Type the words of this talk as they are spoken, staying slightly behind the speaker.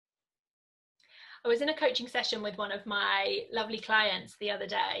I was in a coaching session with one of my lovely clients the other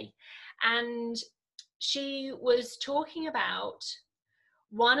day, and she was talking about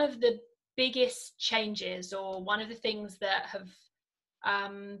one of the biggest changes, or one of the things that have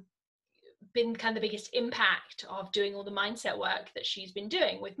been kind of the biggest impact of doing all the mindset work that she's been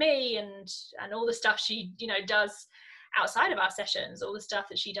doing with me, and all the stuff she, you know, does outside of our sessions, all the stuff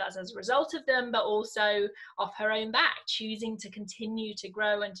that she does as a result of them, but also off her own back, choosing to continue to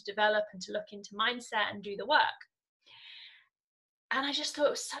grow and to develop and to look into mindset and do the work. And I just thought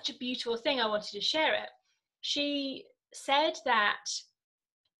it was such a beautiful thing. I wanted to share it. She said that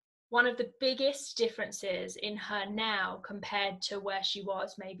one of the biggest differences in her now compared to where she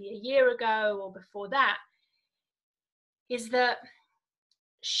was maybe a year ago or before that is that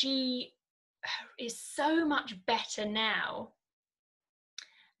she is so much better now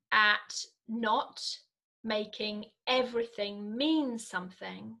at not making everything mean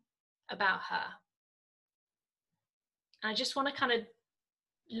something about her. And I just want to kind of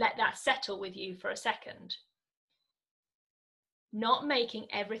let that settle with you for a second. Not making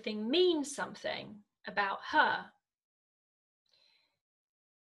everything mean something about her.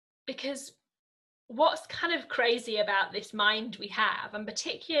 Because what's kind of crazy about this mind we have, and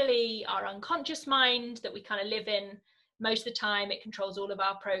particularly our unconscious mind that we kind of live in most of the time, it controls all of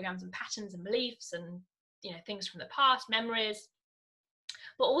our programs and patterns and beliefs and, you know, things from the past, memories,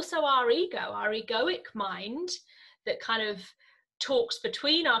 but also our ego, our egoic mind that kind of talks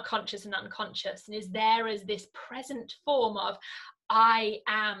between our conscious and unconscious and is there as this present form of I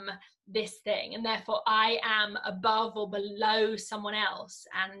am this thing, and therefore I am above or below someone else,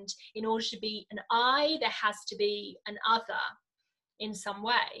 and in order to be an I, there has to be an other in some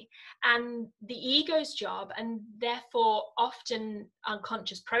way. And the ego's job, and therefore often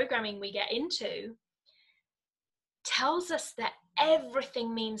unconscious programming we get into, tells us that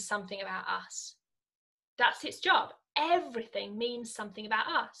everything means something about us. That's its job. Everything means something about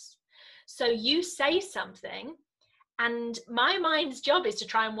us. So you say something, and my mind's job is to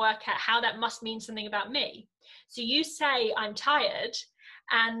try and work out how that must mean something about me. So you say, I'm tired,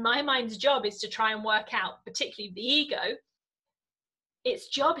 and my mind's job is to try and work out, particularly the ego, its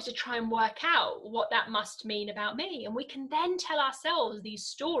job is to try and work out what that must mean about me. And we can then tell ourselves these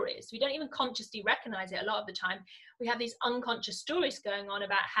stories. We don't even consciously recognize it a lot of the time. We have these unconscious stories going on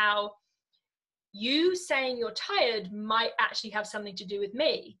about how you saying you're tired might actually have something to do with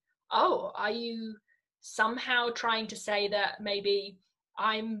me. Oh, are you somehow trying to say that maybe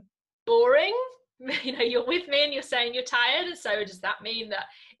I'm boring? You know, you're with me and you're saying you're tired, and so does that mean that,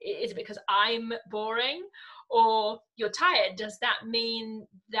 is it because I'm boring? Or you're tired, does that mean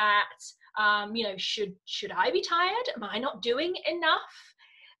that you know, should I be tired? Am I not doing enough?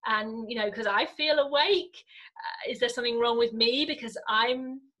 And, you know, because I feel awake, is there something wrong with me because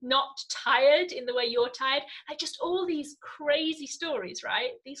I'm not tired in the way you're tired? Like, just all these crazy stories,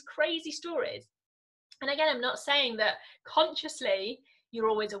 right? These crazy stories. And again, I'm not saying that consciously you're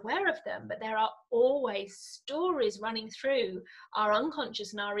always aware of them, but there are always stories running through our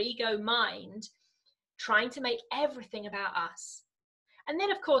unconscious and our ego mind, trying to make everything about us. And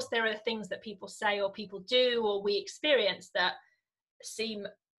then, of course, there are things that people say or people do or we experience that seem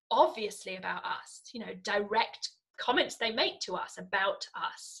obviously about us, you know, direct comments they make to us about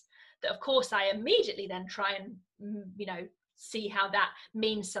us, that of course I immediately then try and, you know, see how that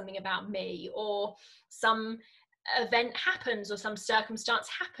means something about me. Or some event happens or some circumstance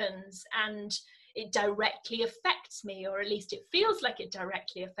happens and it directly affects me, or at least it feels like it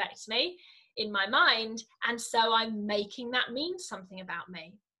directly affects me in my mind, and so I'm making that mean something about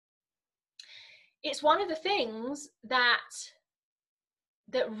me. It's one of the things that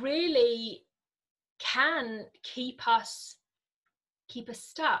really can keep us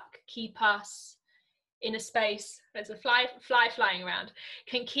stuck, keep us in a space. There's a fly flying around.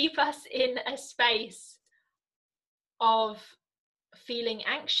 Can keep us in a space of feeling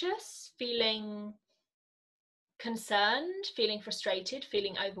anxious, feeling concerned, feeling frustrated,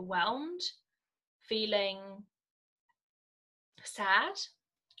 feeling overwhelmed, feeling sad,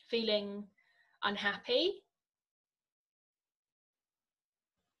 feeling unhappy.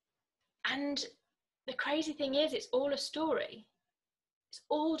 And the crazy thing is, it's all a story. It's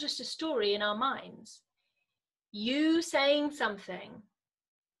all just a story in our minds. You saying something,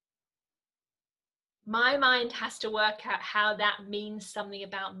 my mind has to work out how that means something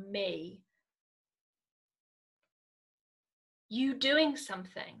about me. You doing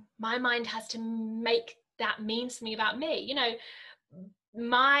something, my mind has to make that mean something about me. You know,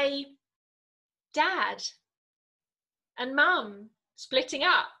 my dad and mum splitting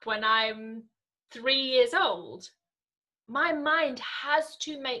up when I'm 3 years old My mind has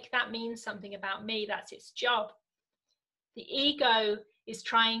to make that mean something about me. That's its job. The ego is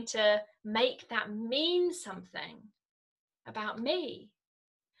trying to make that mean something about me.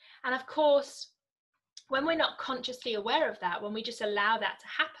 And of course, when we're not consciously aware of that, when we just allow that to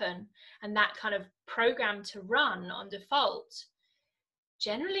happen and that kind of program to run on default,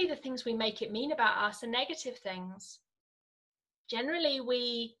 generally the things we make it mean about us are negative things. Generally,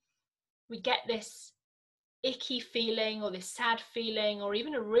 we get this icky feeling or this sad feeling or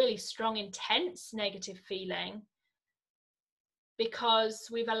even a really strong, intense negative feeling because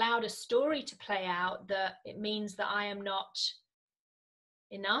we've allowed a story to play out that it means that I am not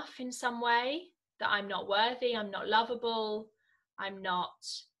enough in some way, that I'm not worthy, I'm not lovable, I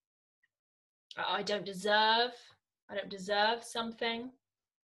don't deserve something.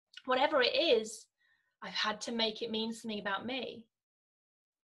 Whatever it is, I've had to make it mean something about me.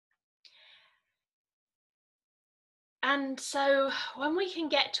 And so when we can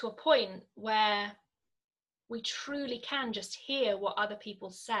get to a point where we truly can just hear what other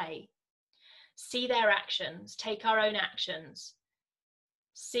people say, see their actions, take our own actions,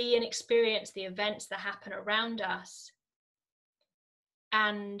 see and experience the events that happen around us,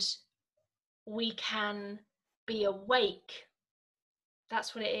 and we can be awake.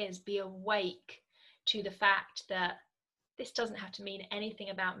 That's what it is, be awake to the fact that this doesn't have to mean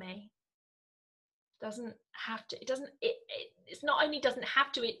anything about me. It's not only doesn't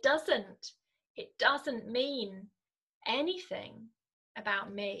have to, it doesn't mean anything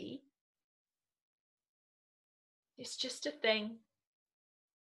about me. It's just a thing.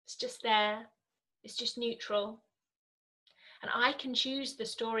 It's just there. It's just neutral. And I can choose the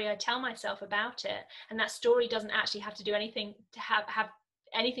story I tell myself about it. And that story doesn't actually have to do anything to have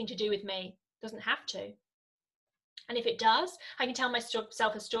anything to do with me. It doesn't have to. And if it does, I can tell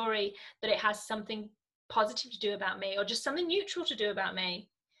myself a story that it has something positive to do about me or just something neutral to do about me.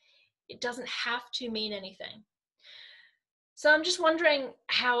 It doesn't have to mean anything. So I'm just wondering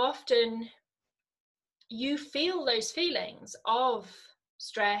how often you feel those feelings of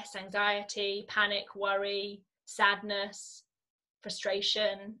stress, anxiety, panic, worry, sadness,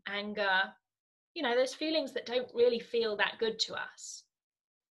 frustration, anger, those feelings that don't really feel that good to us.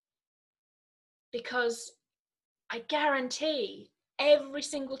 Because I guarantee every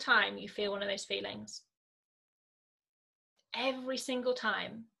single time you feel one of those feelings, every single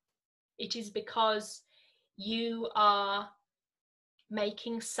time, it is because you are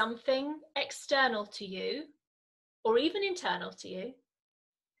making something external to you or even internal to you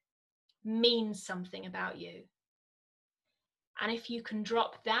mean something about you. And if you can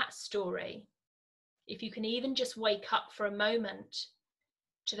drop that story, if you can even just wake up for a moment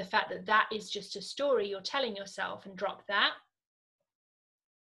to the fact that that is just a story you're telling yourself and drop that,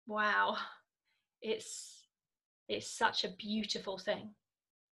 wow, it's such a beautiful thing.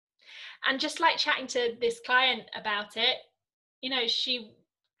 And just like chatting to this client about it,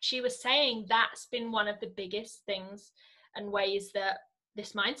 she was saying that's been one of the biggest things and ways that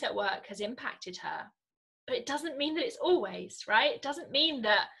this mindset work has impacted her. But it doesn't mean that it's always, right? It doesn't mean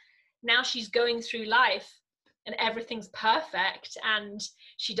that now she's going through life and everything's perfect and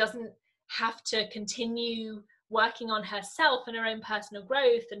she doesn't have to continue working on herself and her own personal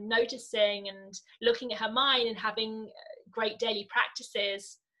growth and noticing and looking at her mind and having great daily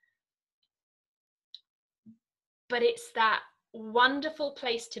practices. But it's that wonderful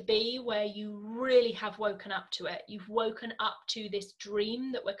place to be where you really have woken up to it. You've woken up to this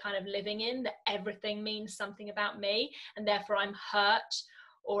dream that we're kind of living in, that everything means something about me, and therefore I'm hurt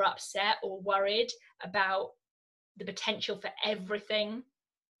or upset or worried about the potential for everything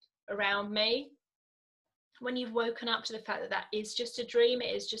around me. When you've woken up to the fact that that is just a dream,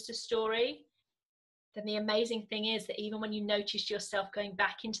 it is just a story, then the amazing thing is that even when you notice yourself going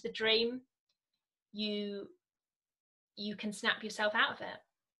back into the dream, you can snap yourself out of it.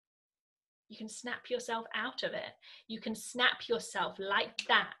 You can snap yourself out of it. You can snap yourself like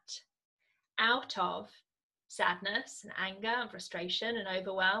that out of sadness and anger and frustration and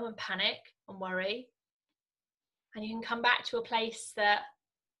overwhelm and panic and worry. And you can come back to a place that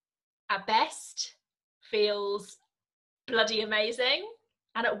at best feels bloody amazing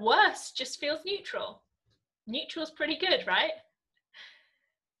and at worst just feels neutral. Neutral's pretty good, right?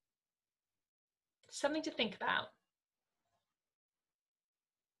 Something to think about.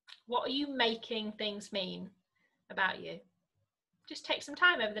 What are you making things mean about you? Just take some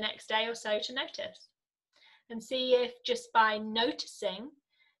time over the next day or so to notice and see if just by noticing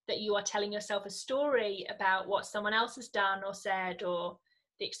that you are telling yourself a story about what someone else has done or said or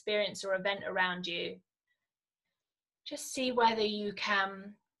the experience or event around you, just see whether you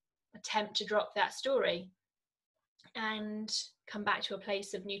can attempt to drop that story. and come back to a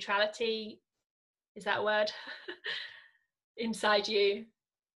place of neutrality, is that a word, inside you,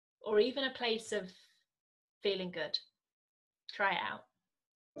 or even a place of feeling good. Try it out.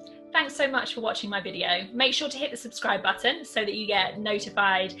 Thanks so much for watching my video. Make sure to hit the subscribe button so that you get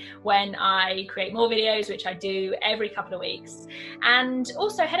notified when I create more videos, which I do every couple of weeks. And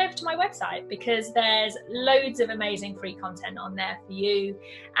also head over to my website, because there's loads of amazing free content on there for you.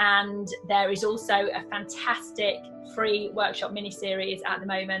 And there is also a fantastic free workshop mini-series at the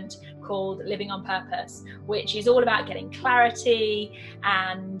moment called Living on Purpose, which is all about getting clarity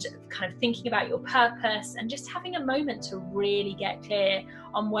and kind of thinking about your purpose and just having a moment to really get clear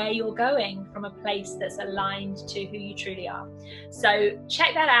on where you're going from a place that's aligned to who you truly are. So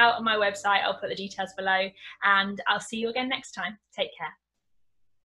check that out on my website. I'll put the details below, and I'll see you again next time. Take care.